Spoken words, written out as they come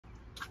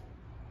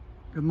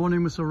Good morning,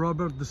 Mr.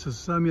 Robert. This is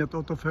Sami at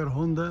Auto Fair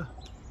Honda.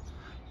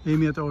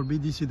 Amy at our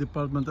BDC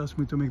department asked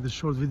me to make this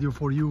short video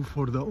for you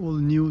for the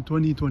all-new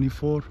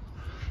 2024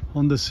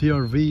 Honda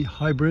CR-V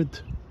Hybrid.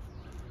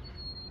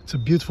 It's a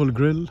beautiful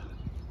grille,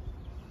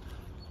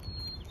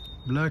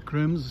 black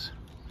rims,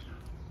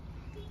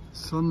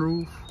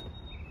 sunroof,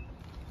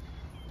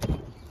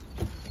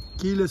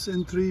 keyless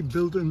entry,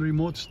 built-in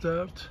remote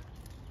start,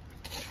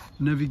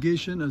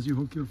 navigation as you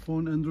hook your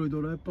phone, Android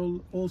or Apple,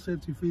 all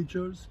safety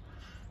features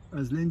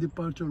as lane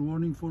departure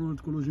warning,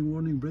 forward collision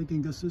warning,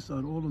 braking assist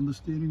are all on the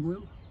steering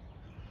wheel.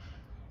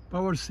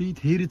 Power seat,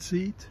 heated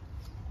seat,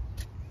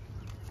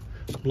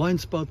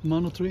 blind spot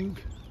monitoring,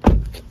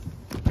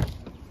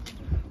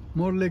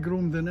 more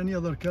legroom than any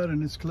other car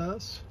in its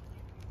class,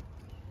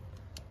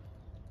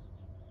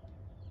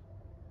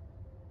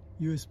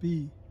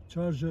 USB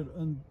charger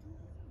and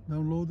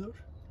downloader,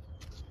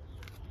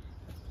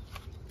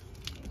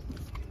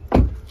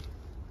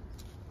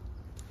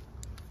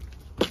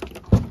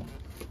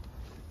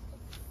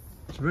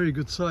 very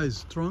good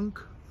size trunk,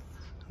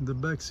 and the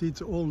back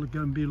seats all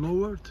can be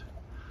lowered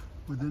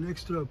with an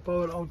extra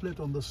power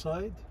outlet on the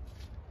side.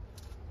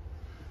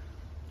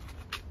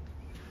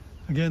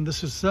 Again,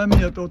 this is Sami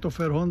at Auto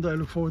Fair Honda. I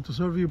look forward to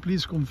serve you.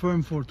 Please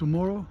confirm for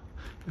tomorrow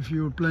if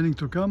you're planning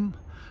to come.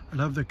 I'll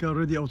have the car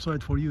ready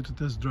outside for you to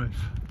test drive.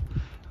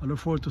 I look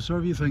forward to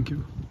serve you. Thank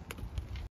you.